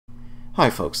Hi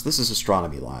folks, this is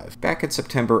Astronomy Live. Back in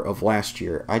September of last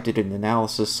year, I did an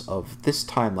analysis of this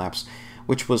time-lapse,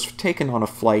 which was taken on a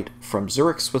flight from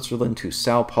Zurich, Switzerland to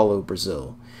Sao Paulo,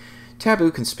 Brazil.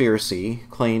 Taboo Conspiracy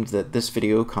claimed that this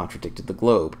video contradicted the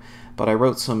globe, but I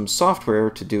wrote some software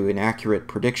to do an accurate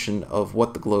prediction of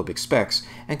what the globe expects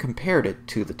and compared it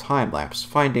to the time-lapse,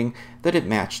 finding that it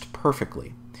matched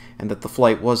perfectly, and that the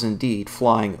flight was indeed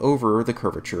flying over the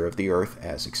curvature of the Earth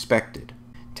as expected.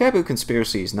 Taboo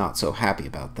Conspiracy is not so happy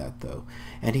about that, though,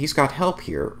 and he's got help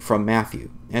here from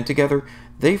Matthew, and together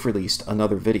they've released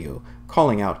another video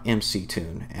calling out MC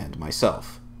Toon and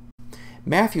myself.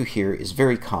 Matthew here is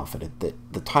very confident that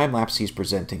the time-lapse he's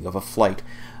presenting of a flight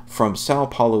from Sao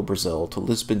Paulo, Brazil to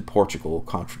Lisbon, Portugal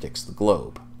contradicts the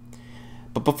globe.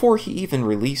 But before he even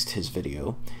released his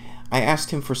video, I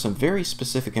asked him for some very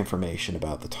specific information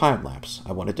about the time-lapse.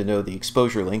 I wanted to know the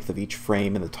exposure length of each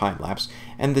frame in the time-lapse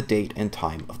and the date and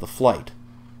time of the flight.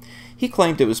 He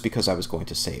claimed it was because I was going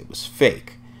to say it was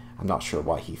fake. I'm not sure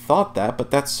why he thought that,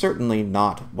 but that's certainly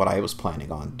not what I was planning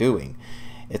on doing.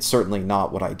 It's certainly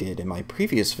not what I did in my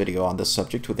previous video on this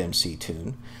subject with MC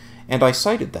Toon, and I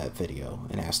cited that video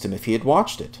and asked him if he had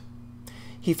watched it.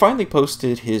 He finally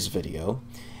posted his video,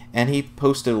 and he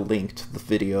posted a link to the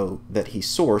video that he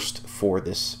sourced for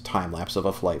this time-lapse of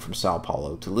a flight from Sao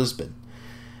Paulo to Lisbon.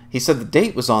 He said the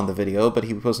date was on the video, but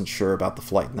he wasn't sure about the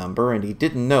flight number, and he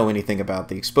didn't know anything about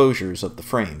the exposures of the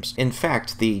frames. In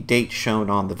fact, the date shown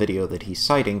on the video that he's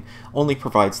citing only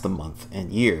provides the month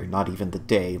and year, not even the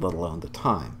day, let alone the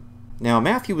time. Now,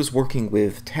 Matthew was working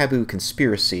with Taboo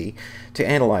Conspiracy to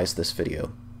analyze this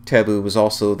video. Taboo was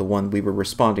also the one we were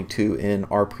responding to in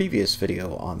our previous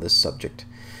video on this subject.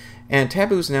 And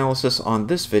Taboo's analysis on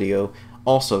this video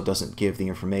also doesn't give the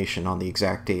information on the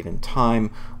exact date and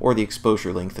time or the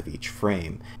exposure length of each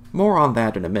frame. More on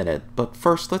that in a minute, but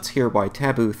first let's hear why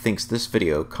Taboo thinks this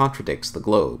video contradicts the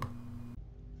globe.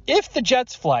 If the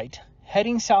jet's flight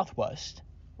heading southwest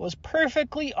was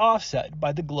perfectly offset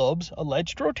by the globe's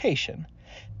alleged rotation,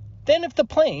 then if the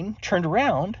plane turned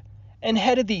around and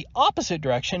headed the opposite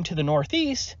direction to the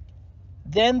northeast,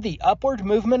 then the upward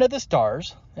movement of the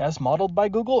stars, as modeled by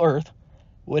Google Earth,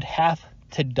 would have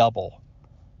to double.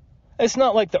 It's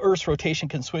not like the Earth's rotation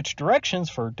can switch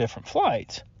directions for different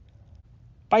flights.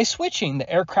 By switching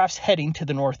the aircraft's heading to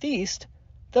the northeast,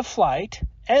 the flight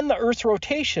and the Earth's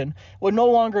rotation would no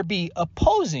longer be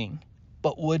opposing,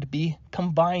 but would be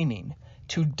combining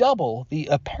to double the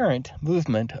apparent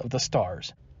movement of the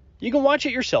stars. You can watch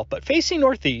it yourself, but facing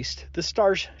northeast, the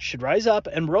stars should rise up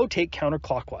and rotate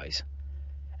counterclockwise.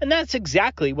 And that's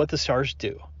exactly what the stars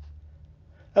do.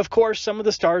 Of course, some of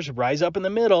the stars rise up in the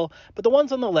middle, but the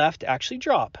ones on the left actually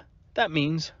drop. That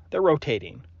means they're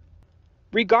rotating.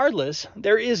 Regardless,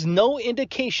 there is no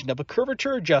indication of a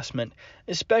curvature adjustment,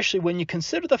 especially when you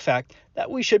consider the fact that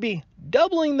we should be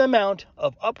doubling the amount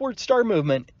of upward star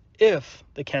movement if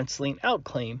the canceling out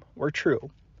claim were true.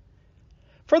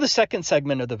 For the second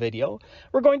segment of the video,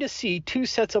 we're going to see two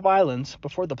sets of islands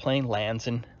before the plane lands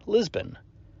in Lisbon.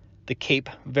 The Cape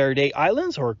Verde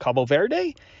Islands, or Cabo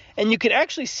Verde, and you can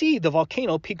actually see the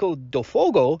volcano Pico do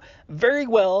Fogo very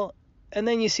well, and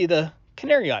then you see the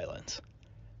Canary Islands.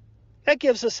 That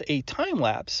gives us a time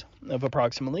lapse of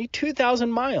approximately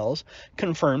 2,000 miles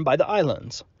confirmed by the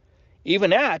islands.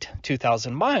 Even at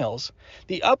 2,000 miles,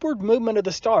 the upward movement of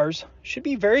the stars should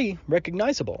be very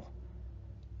recognizable.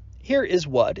 Here is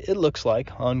what it looks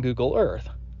like on Google Earth.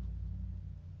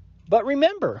 But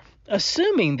remember,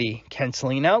 assuming the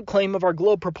canceling out claim of our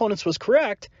globe proponents was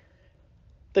correct,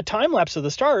 the time-lapse of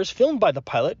the stars filmed by the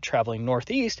pilot traveling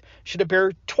northeast should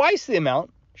appear twice the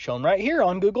amount shown right here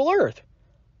on Google Earth.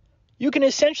 You can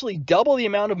essentially double the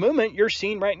amount of movement you're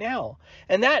seeing right now,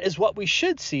 and that is what we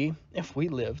should see if we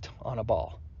lived on a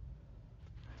ball.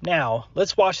 Now,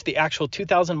 let's watch the actual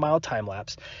 2,000-mile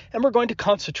time-lapse, and we're going to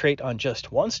concentrate on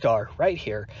just one star right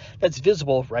here that's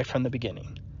visible right from the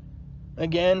beginning.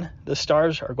 Again, the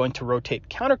stars are going to rotate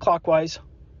counterclockwise.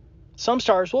 Some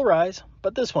stars will rise,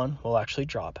 but this one will actually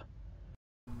drop.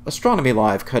 Astronomy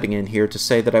Live cutting in here to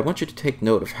say that I want you to take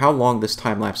note of how long this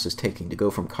time-lapse is taking to go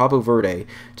from Cabo Verde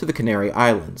to the Canary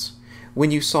Islands.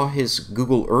 When you saw his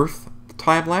Google Earth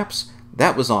time-lapse,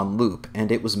 that was on loop,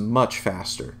 and it was much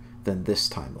faster than this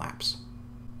time-lapse.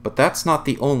 But that's not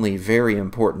the only very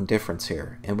important difference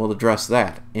here, and we'll address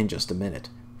that in just a minute.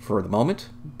 For the moment,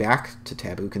 back to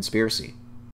Taboo Conspiracy.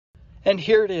 And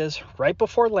here it is, right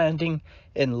before landing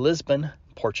in Lisbon,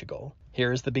 Portugal.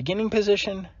 Here's the beginning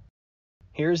position.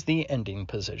 Here's the ending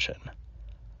position.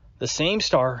 The same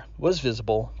star was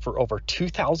visible for over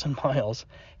 2,000 miles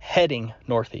heading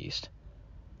northeast.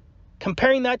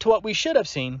 Comparing that to what we should have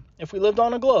seen if we lived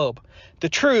on a globe, the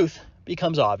truth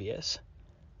becomes obvious.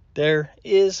 There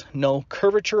is no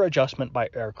curvature adjustment by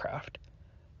aircraft.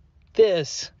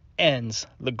 This ends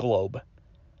the globe.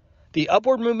 The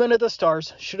upward movement of the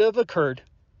stars should have occurred,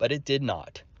 but it did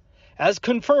not. As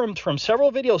confirmed from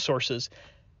several video sources,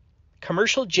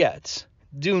 commercial jets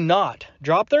do not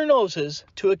drop their noses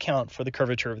to account for the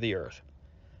curvature of the Earth.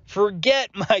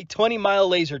 Forget my 20-mile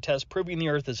laser test proving the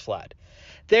Earth is flat.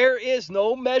 There is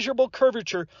no measurable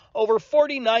curvature over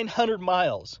 4,900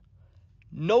 miles.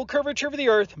 No curvature of the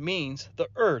Earth means the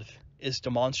Earth is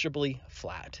demonstrably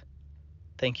flat.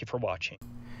 Thank you for watching.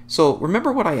 So,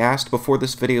 remember what I asked before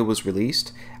this video was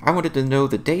released? I wanted to know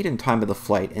the date and time of the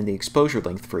flight and the exposure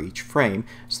length for each frame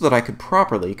so that I could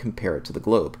properly compare it to the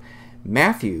globe.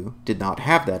 Matthew did not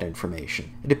have that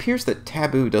information. It appears that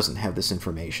Taboo doesn't have this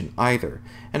information either,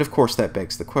 and of course that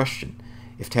begs the question.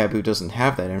 If Taboo doesn't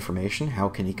have that information, how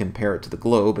can he compare it to the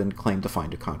globe and claim to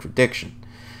find a contradiction?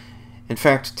 In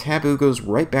fact, Taboo goes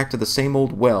right back to the same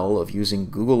old well of using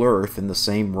Google Earth in the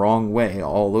same wrong way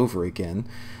all over again,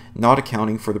 not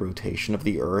accounting for the rotation of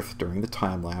the Earth during the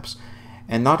time-lapse,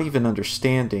 and not even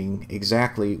understanding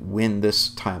exactly when this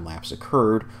time-lapse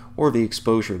occurred or the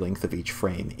exposure length of each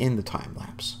frame in the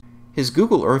time-lapse. His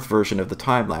Google Earth version of the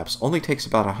time-lapse only takes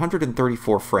about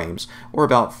 134 frames, or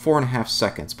about 4.5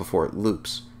 seconds before it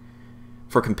loops.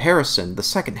 For comparison, the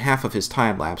second half of his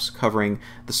time-lapse, covering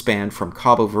the span from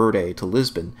Cabo Verde to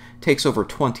Lisbon, takes over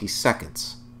 20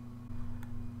 seconds.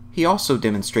 He also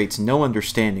demonstrates no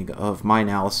understanding of my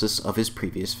analysis of his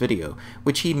previous video,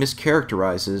 which he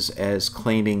mischaracterizes as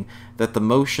claiming that the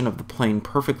motion of the plane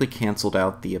perfectly canceled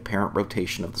out the apparent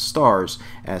rotation of the stars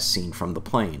as seen from the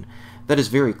plane. That is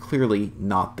very clearly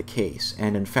not the case,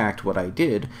 and in fact what I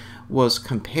did was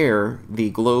compare the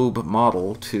globe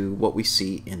model to what we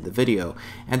see in the video,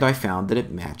 and I found that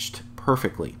it matched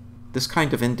perfectly. This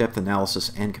kind of in-depth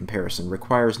analysis and comparison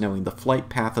requires knowing the flight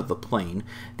path of the plane,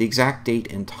 the exact date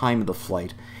and time of the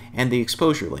flight, and the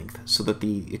exposure length, so that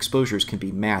the exposures can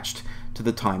be matched to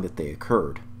the time that they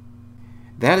occurred.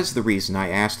 That is the reason I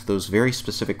asked those very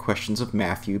specific questions of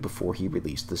Matthew before he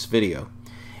released this video.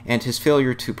 And his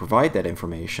failure to provide that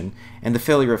information, and the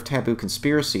failure of Taboo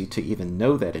Conspiracy to even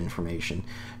know that information,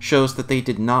 shows that they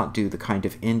did not do the kind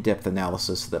of in-depth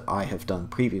analysis that I have done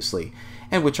previously,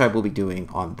 and which I will be doing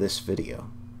on this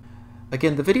video.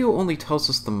 Again, the video only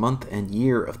tells us the month and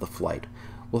year of the flight.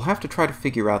 We'll have to try to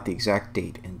figure out the exact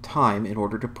date and time in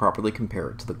order to properly compare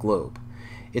it to the globe.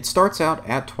 It starts out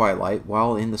at twilight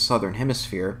while in the southern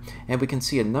hemisphere, and we can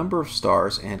see a number of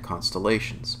stars and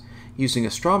constellations. Using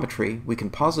astrometry, we can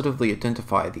positively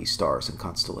identify these stars and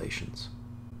constellations.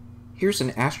 Here's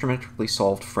an astrometrically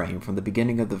solved frame from the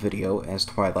beginning of the video as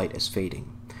twilight is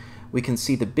fading. We can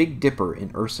see the Big Dipper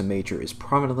in Ursa Major is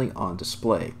prominently on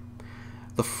display.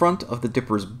 The front of the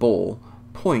Dipper's bowl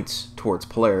points towards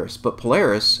Polaris, but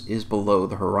Polaris is below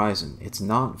the horizon. It's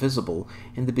not visible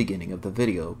in the beginning of the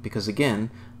video because, again,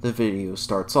 the video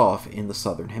starts off in the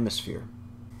southern hemisphere.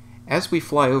 As we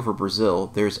fly over Brazil,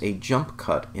 there's a jump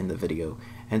cut in the video,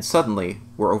 and suddenly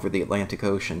we're over the Atlantic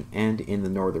Ocean and in the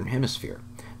northern hemisphere,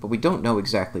 but we don't know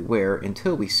exactly where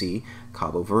until we see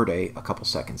Cabo Verde a couple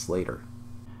seconds later.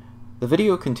 The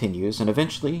video continues, and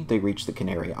eventually they reach the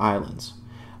Canary Islands.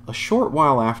 A short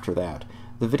while after that,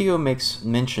 the video makes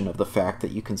mention of the fact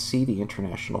that you can see the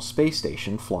International Space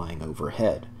Station flying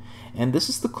overhead, and this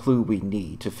is the clue we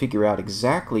need to figure out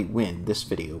exactly when this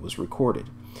video was recorded.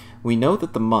 We know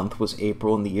that the month was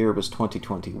April and the year was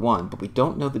 2021, but we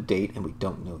don't know the date and we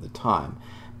don't know the time.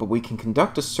 But we can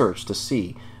conduct a search to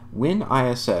see when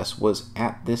ISS was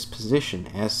at this position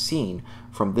as seen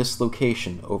from this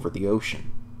location over the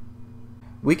ocean.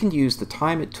 We can use the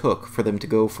time it took for them to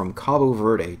go from Cabo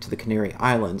Verde to the Canary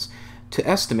Islands to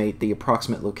estimate the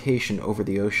approximate location over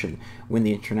the ocean when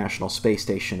the International Space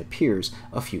Station appears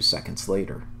a few seconds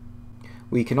later.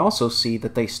 We can also see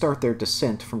that they start their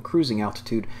descent from cruising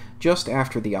altitude just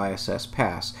after the ISS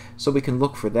pass, so we can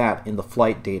look for that in the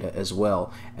flight data as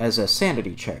well as a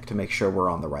sanity check to make sure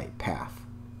we're on the right path.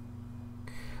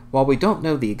 While we don't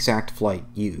know the exact flight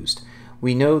used,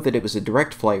 we know that it was a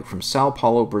direct flight from Sao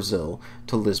Paulo, Brazil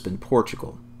to Lisbon,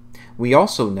 Portugal. We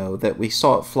also know that we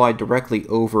saw it fly directly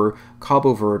over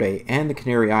Cabo Verde and the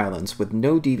Canary Islands with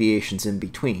no deviations in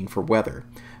between for weather,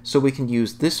 so we can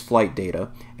use this flight data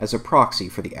as a proxy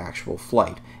for the actual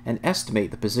flight and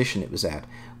estimate the position it was at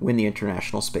when the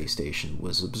International Space Station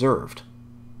was observed.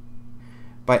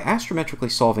 By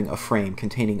astrometrically solving a frame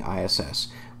containing ISS,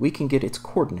 we can get its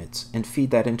coordinates and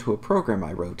feed that into a program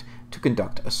I wrote to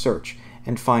conduct a search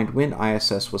and find when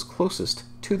ISS was closest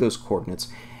to those coordinates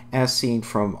as seen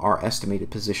from our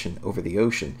estimated position over the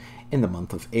ocean in the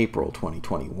month of April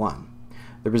 2021.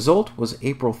 The result was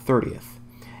April 30th,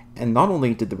 and not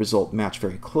only did the result match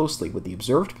very closely with the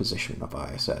observed position of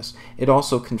ISS, it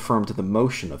also confirmed the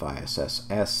motion of ISS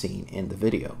as seen in the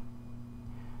video.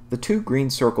 The two green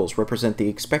circles represent the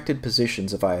expected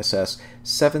positions of ISS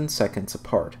 7 seconds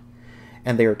apart,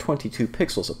 and they are 22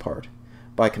 pixels apart.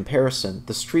 By comparison,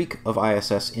 the streak of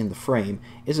ISS in the frame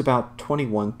is about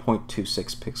 21.26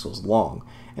 pixels long,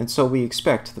 and so we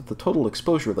expect that the total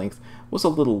exposure length was a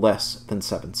little less than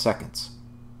 7 seconds.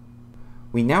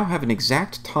 We now have an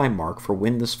exact time mark for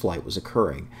when this flight was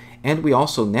occurring, and we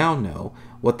also now know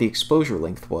what the exposure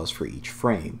length was for each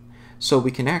frame. So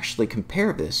we can actually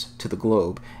compare this to the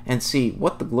globe and see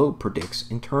what the globe predicts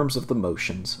in terms of the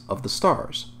motions of the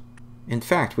stars. In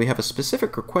fact, we have a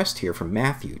specific request here from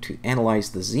Matthew to analyze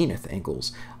the zenith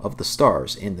angles of the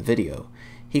stars in the video.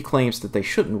 He claims that they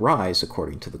shouldn't rise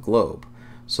according to the globe.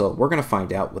 So we're going to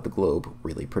find out what the globe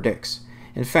really predicts.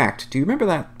 In fact, do you remember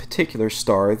that particular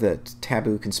star that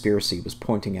Taboo Conspiracy was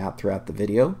pointing out throughout the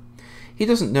video? He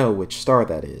doesn't know which star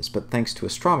that is, but thanks to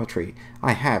astrometry,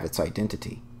 I have its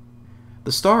identity.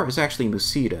 The star is actually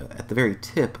Musida at the very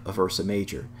tip of Ursa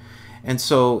Major, and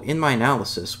so in my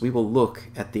analysis we will look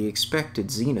at the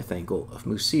expected zenith angle of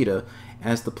Musida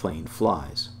as the plane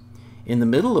flies. In the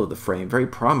middle of the frame, very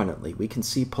prominently, we can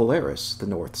see Polaris, the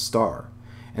North Star,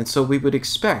 and so we would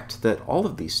expect that all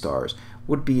of these stars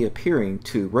would be appearing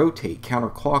to rotate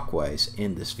counterclockwise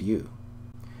in this view.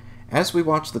 As we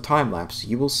watch the time-lapse,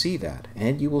 you will see that,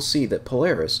 and you will see that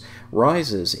Polaris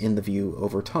rises in the view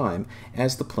over time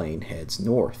as the plane heads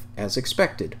north, as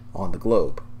expected on the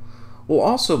globe. We'll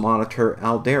also monitor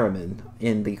Alderaan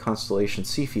in the constellation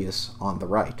Cepheus on the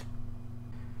right.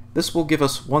 This will give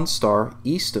us one star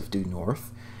east of due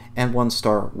north and one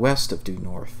star west of due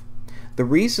north. The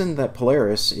reason that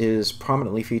Polaris is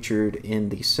prominently featured in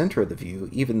the center of the view,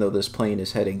 even though this plane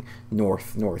is heading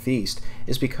north-northeast,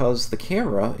 is because the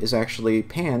camera is actually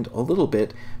panned a little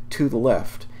bit to the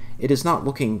left. It is not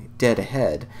looking dead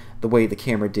ahead the way the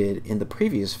camera did in the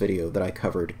previous video that I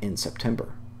covered in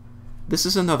September. This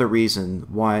is another reason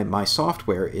why my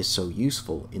software is so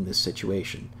useful in this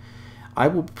situation. I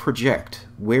will project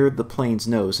where the plane's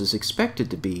nose is expected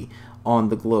to be on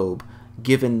the globe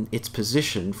given its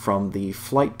position from the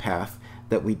flight path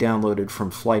that we downloaded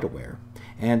from FlightAware,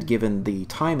 and given the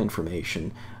time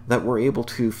information that we're able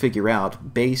to figure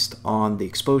out based on the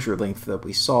exposure length that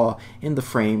we saw in the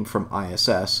frame from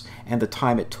ISS and the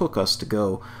time it took us to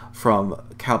go from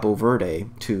Cabo Verde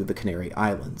to the Canary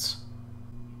Islands.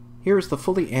 Here is the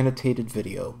fully annotated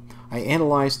video. I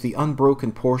analyzed the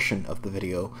unbroken portion of the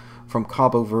video from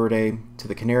Cabo Verde to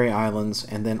the Canary Islands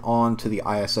and then on to the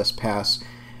ISS pass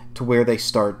to where they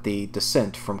start the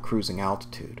descent from cruising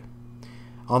altitude.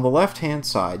 On the left-hand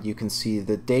side, you can see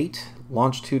the date,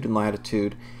 longitude and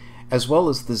latitude, as well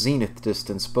as the zenith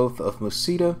distance both of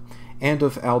Musida and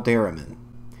of Alderaan.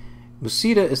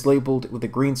 Musida is labeled with a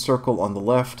green circle on the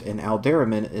left, and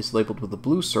Alderaan is labeled with a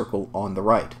blue circle on the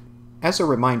right. As a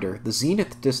reminder, the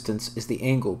zenith distance is the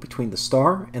angle between the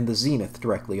star and the zenith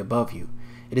directly above you.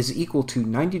 It is equal to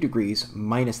 90 degrees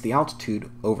minus the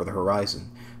altitude over the horizon.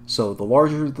 So the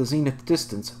larger the zenith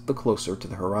distance, the closer to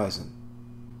the horizon.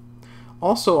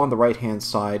 Also on the right-hand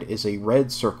side is a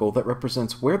red circle that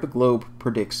represents where the globe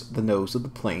predicts the nose of the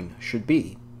plane should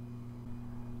be.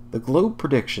 The globe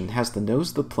prediction has the nose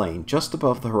of the plane just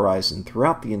above the horizon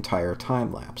throughout the entire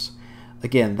time-lapse.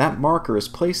 Again, that marker is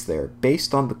placed there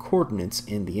based on the coordinates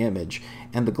in the image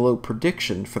and the globe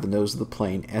prediction for the nose of the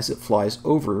plane as it flies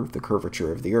over the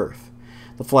curvature of the Earth.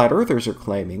 The flat earthers are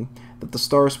claiming that the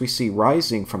stars we see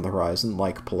rising from the horizon,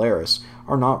 like Polaris,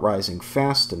 are not rising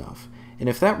fast enough, and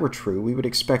if that were true, we would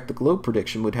expect the globe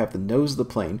prediction would have the nose of the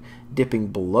plane dipping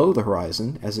below the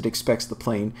horizon, as it expects the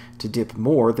plane to dip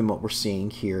more than what we're seeing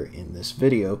here in this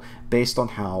video, based on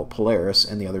how Polaris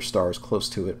and the other stars close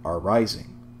to it are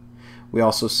rising. We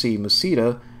also see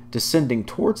Musida descending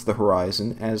towards the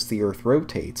horizon as the Earth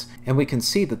rotates, and we can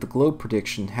see that the globe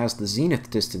prediction has the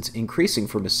zenith distance increasing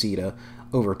for Musida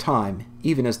over time,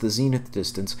 even as the zenith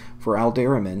distance for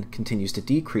Alderaan continues to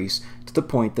decrease to the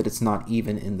point that it's not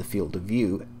even in the field of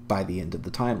view by the end of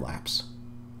the time-lapse.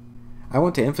 I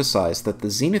want to emphasize that the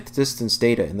zenith distance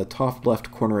data in the top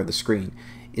left corner of the screen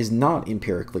is not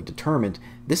empirically determined.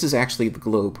 This is actually the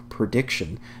globe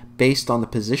prediction based on the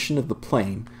position of the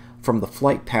plane from the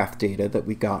flight path data that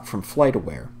we got from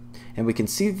FlightAware. And we can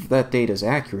see that that data is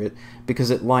accurate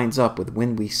because it lines up with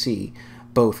when we see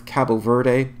both Cabo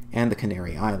Verde and the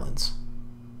Canary Islands.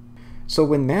 So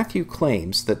when Matthew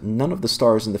claims that none of the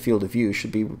stars in the field of view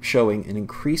should be showing an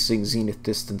increasing zenith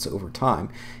distance over time,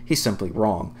 he's simply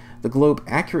wrong. The globe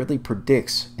accurately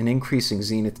predicts an increasing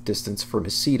zenith distance for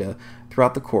Musida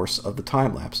throughout the course of the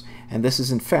time-lapse, and this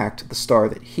is in fact the star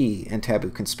that he and Taboo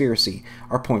Conspiracy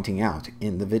are pointing out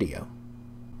in the video.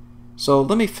 So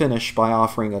let me finish by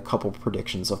offering a couple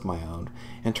predictions of my own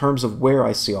in terms of where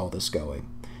I see all this going,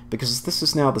 because this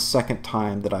is now the second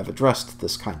time that I've addressed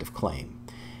this kind of claim,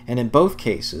 and in both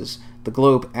cases the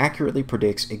globe accurately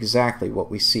predicts exactly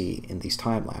what we see in these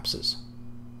time lapses.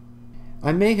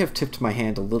 I may have tipped my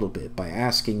hand a little bit by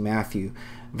asking Matthew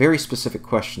very specific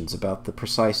questions about the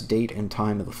precise date and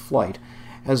time of the flight,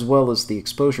 as well as the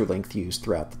exposure length used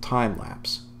throughout the time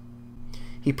lapse.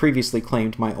 He previously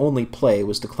claimed my only play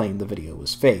was to claim the video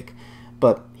was fake,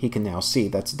 but he can now see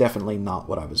that's definitely not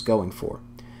what I was going for.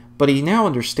 But he now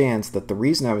understands that the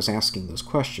reason I was asking those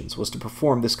questions was to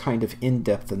perform this kind of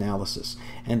in-depth analysis,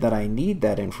 and that I need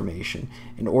that information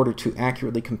in order to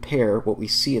accurately compare what we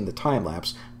see in the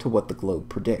time-lapse to what the globe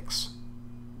predicts.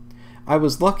 I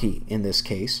was lucky, in this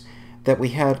case, that we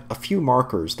had a few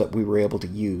markers that we were able to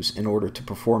use in order to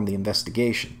perform the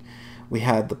investigation. We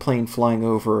had the plane flying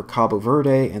over Cabo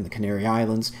Verde and the Canary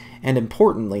Islands, and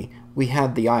importantly, we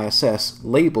had the ISS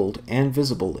labeled and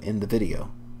visible in the video.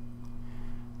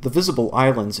 The visible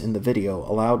islands in the video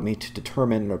allowed me to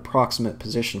determine an approximate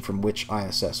position from which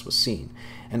ISS was seen,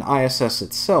 and ISS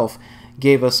itself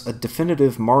gave us a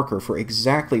definitive marker for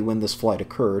exactly when this flight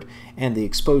occurred and the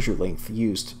exposure length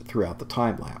used throughout the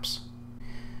time-lapse.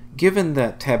 Given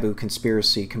that Taboo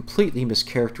Conspiracy completely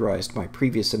mischaracterized my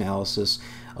previous analysis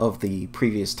of the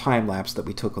previous time-lapse that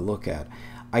we took a look at,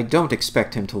 I don't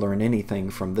expect him to learn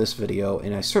anything from this video,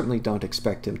 and I certainly don't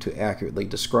expect him to accurately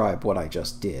describe what I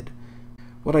just did.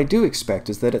 What I do expect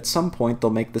is that at some point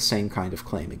they'll make the same kind of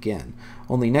claim again,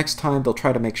 only next time they'll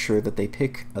try to make sure that they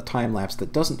pick a time-lapse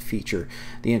that doesn't feature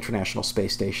the International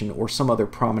Space Station or some other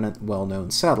prominent, well-known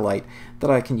satellite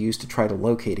that I can use to try to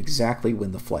locate exactly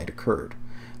when the flight occurred.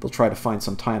 They'll try to find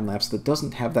some time-lapse that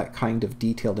doesn't have that kind of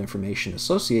detailed information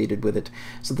associated with it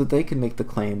so that they can make the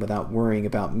claim without worrying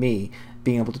about me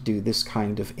being able to do this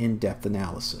kind of in-depth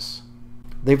analysis.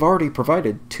 They've already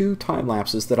provided 2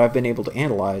 time-lapses that I've been able to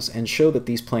analyze and show that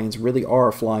these planes really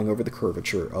are flying over the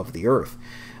curvature of the Earth.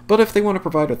 But if they want to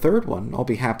provide a third one, I'll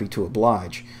be happy to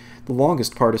oblige. The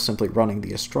longest part is simply running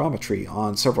the astrometry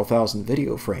on several thousand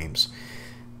video frames.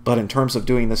 But in terms of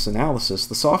doing this analysis,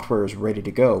 the software is ready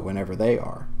to go whenever they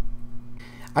are.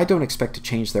 I don't expect to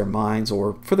change their minds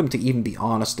or for them to even be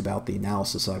honest about the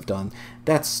analysis I've done.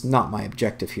 That's not my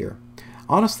objective here.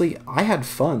 Honestly, I had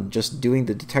fun just doing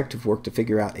the detective work to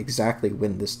figure out exactly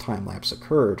when this time-lapse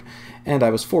occurred, and I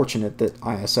was fortunate that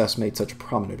ISS made such a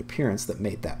prominent appearance that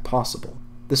made that possible.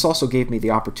 This also gave me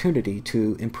the opportunity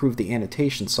to improve the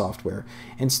annotation software,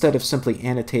 instead of simply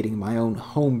annotating my own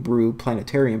homebrew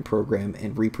planetarium program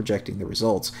and reprojecting the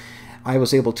results. I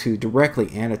was able to directly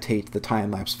annotate the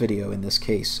time-lapse video in this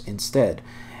case instead,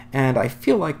 and I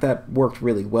feel like that worked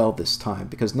really well this time,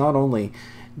 because not only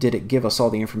did it give us all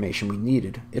the information we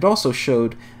needed, it also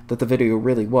showed that the video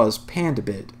really was panned a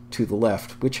bit to the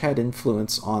left, which had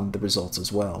influence on the results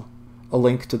as well. A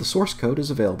link to the source code is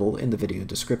available in the video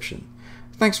description.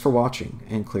 Thanks for watching,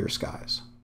 and clear skies.